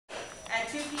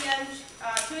At 2 p.m.,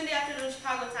 2 in the afternoon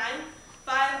Chicago time,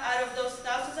 5 out of those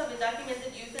thousands of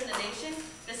undocumented youth in the nation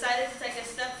decided to take a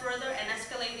step further and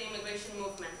escalate the immigration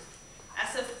movement.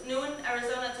 As of noon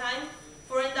Arizona time,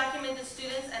 4 undocumented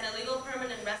students and a legal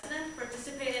permanent resident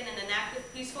participated in an active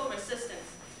peaceful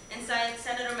resistance inside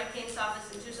Senator McCain's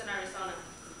office in Tucson, Arizona.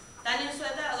 Daniel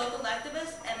Sueta, a local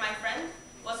activist, and my friend,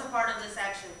 was a part of this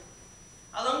action.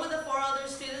 Along with the 4 other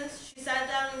students, she sat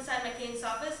down inside McCain's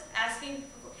office asking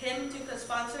him to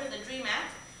co-sponsor the DREAM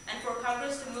Act and for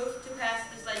Congress to move to pass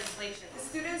this legislation. The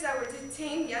students that were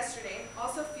detained yesterday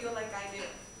also feel like I do.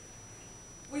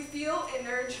 We feel an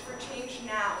urge for change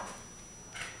now.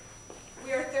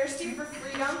 We are thirsty for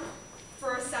freedom,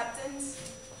 for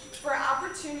acceptance, for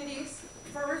opportunities,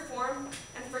 for reform,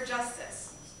 and for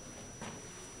justice.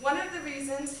 One of the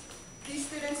reasons these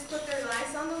students put their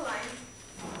lives on the line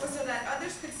was so that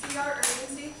others could see our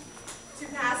urgency to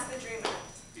pass the DREAM Act.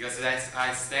 Because as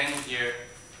I stand here,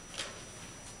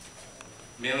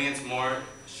 millions more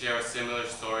share a similar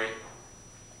story.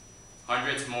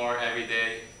 Hundreds more every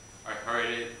day are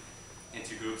herded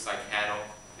into groups like cattle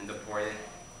and deported.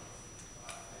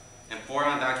 And 4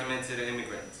 undocumented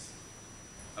immigrants,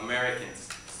 Americans,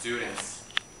 students,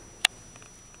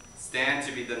 stand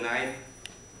to be denied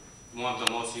one of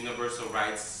the most universal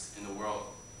rights in the world,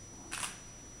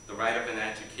 the right of an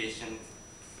education.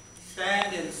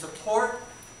 Stand in support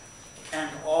and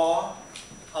awe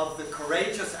of the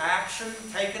courageous action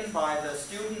taken by the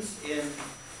students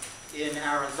in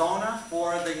Arizona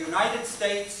for the United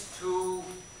States to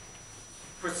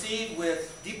proceed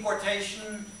with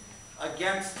deportation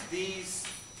against these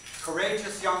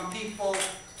courageous young people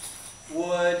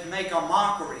would make a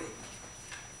mockery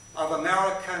of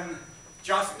American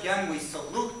justice. Again, we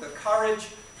salute the courage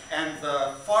and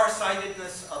the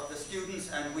farsightedness of the students,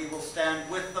 and we will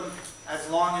stand with them as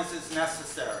long as is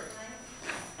necessary.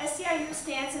 SEIU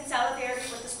stands in solidarity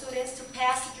with the students to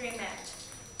pass the DREAM Act.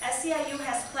 SEIU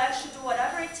has pledged to do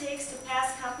whatever it takes to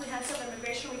pass comprehensive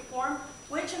immigration reform,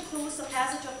 which includes the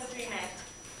passage of the DREAM Act.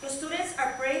 The students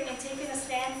are brave in taking a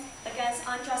stand against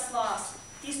unjust laws.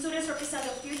 These students represent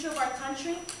the future of our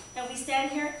country, and we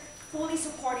stand here fully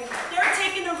supporting them. They're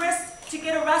taking the risk to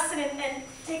get arrested and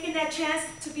taking that chance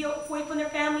to be away from their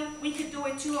family. We could do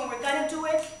it too, and we're going to do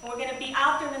it, and we're going to be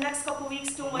out there in the next couple of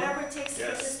weeks doing whatever it takes to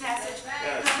get this passage.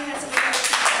 Comprehensive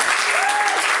immigration.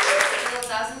 There are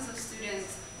thousands of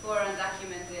students who are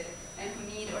undocumented and who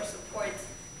need our support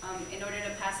in order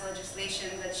to pass legislation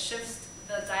that shifts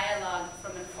the dialogue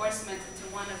from enforcement into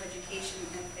one of education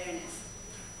and fairness.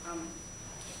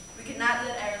 We cannot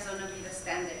let Arizona be the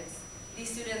standards. These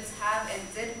students have and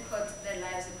did put their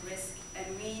lives at risk, and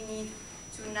we need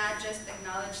to not just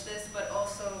acknowledge this, but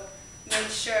also make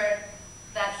sure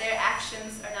that their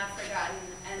actions are not forgotten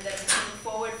and that we move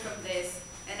forward from this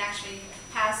and actually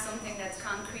pass something that's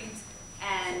concrete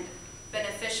and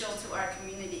beneficial to our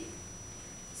community.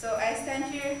 So I stand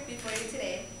here before you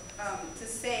today to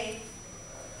say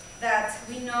that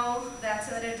we know that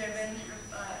Senator Durbin,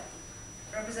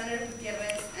 Representative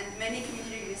Gutierrez, and many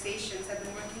community organizations have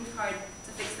been working hard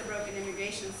to fix the broken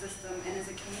immigration system, and as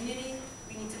a community,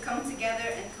 we need to come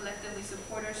together and collectively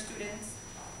support our students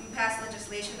and pass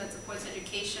legislation that supports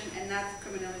education and not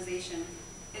criminalization.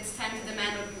 It's time to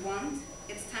demand what we want.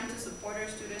 It's time to support our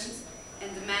students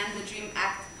and demand the DREAM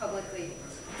Act publicly.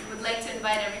 We would like to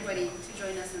invite everybody to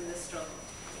join us in this struggle.